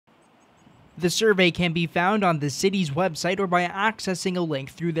The survey can be found on the city's website or by accessing a link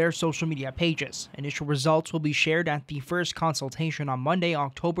through their social media pages. Initial results will be shared at the first consultation on Monday,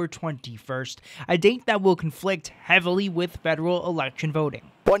 October 21st, a date that will conflict heavily with federal election voting.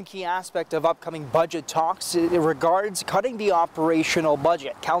 One key aspect of upcoming budget talks regards cutting the operational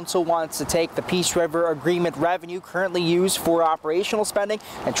budget. Council wants to take the Peace River Agreement revenue currently used for operational spending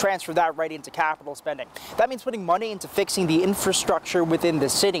and transfer that right into capital spending. That means putting money into fixing the infrastructure within the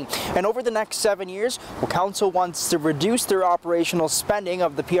city. And over the next 7 years, Council wants to reduce their operational spending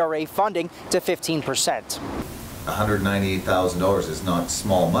of the PRA funding to 15%. $198,000 is not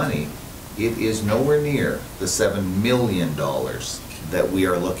small money. It is nowhere near the $7 million that we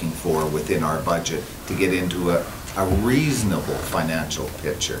are looking for within our budget to get into a reasonable financial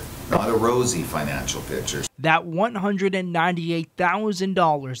picture, not a rosy financial picture. That $198,000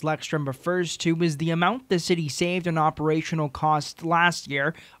 Lekstrom refers to is the amount the city saved on operational costs last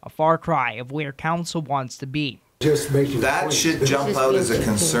year, a far cry of where council wants to be. That should jump out as a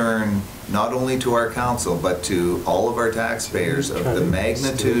concern not only to our council but to all of our taxpayers of the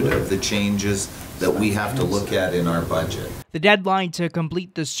magnitude of the changes that we have to look at in our budget. The deadline to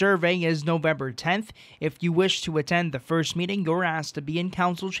complete the survey is November 10th. If you wish to attend the first meeting, you're asked to be in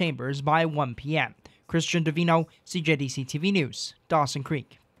council chambers by 1 p.m. Christian Davino, CJDC-TV News, Dawson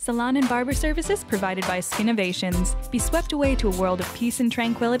Creek. Salon and barber services provided by Skinovations. Be swept away to a world of peace and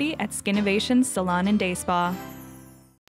tranquility at Skinovations Salon and Day Spa.